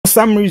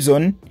some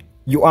reason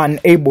you are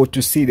unable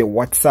to see the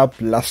WhatsApp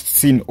last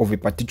seen of a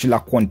particular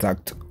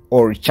contact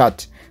or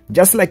chat,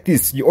 just like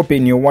this, you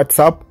open your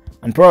WhatsApp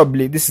and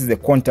probably this is the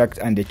contact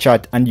and the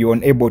chat, and you're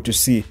unable to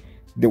see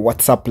the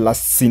WhatsApp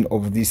last seen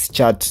of this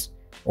chat.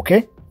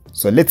 Okay,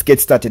 so let's get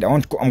started.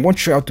 I'm going to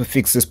show you how to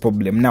fix this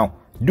problem. Now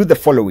do the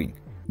following.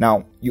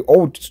 Now you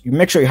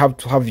make sure you have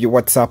to have your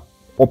WhatsApp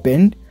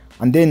opened,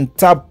 and then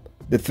tap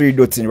the three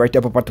dots in the right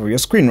upper part of your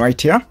screen right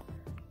here,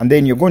 and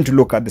then you're going to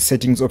look at the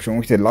settings option,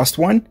 which is the last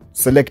one.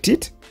 Select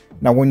it.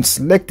 Now when you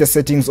select the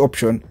settings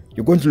option,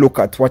 you're going to look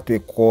at what they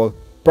call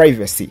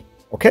privacy.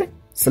 Okay,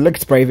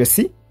 select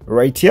privacy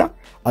right here,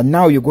 and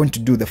now you're going to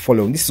do the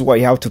following. This is why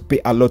you have to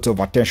pay a lot of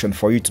attention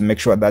for you to make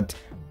sure that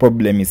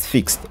problem is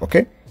fixed.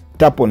 Okay,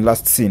 tap on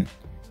last seen.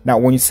 Now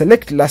when you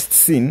select last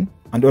seen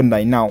and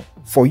online, now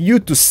for you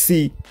to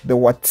see the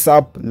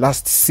WhatsApp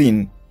last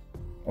seen,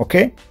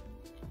 okay,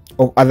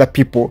 of other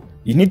people,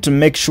 you need to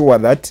make sure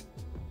that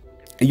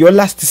your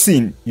last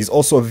seen is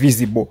also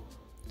visible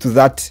to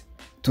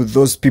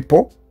those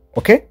people.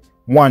 Okay,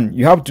 one,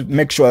 you have to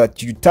make sure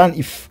that you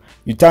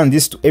turn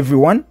this to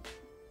everyone.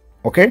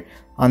 Okay,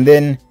 and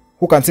then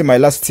who can see my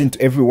last seen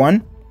to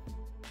everyone?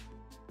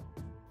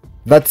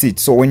 That's it.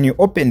 So when you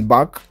open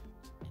back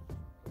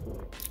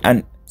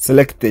and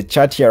select the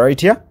chat here right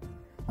here,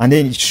 and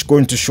then it's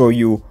going to show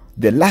you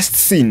the last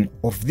seen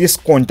of this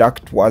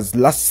contact was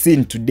last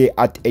seen today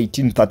at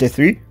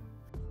 18:33.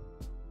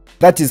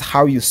 That is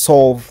how you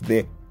solve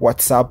the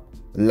WhatsApp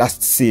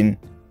last seen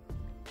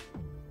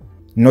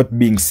not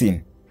being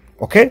seen.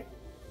 Okay,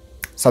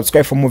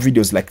 subscribe for more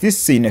videos like this.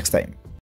 See you next time.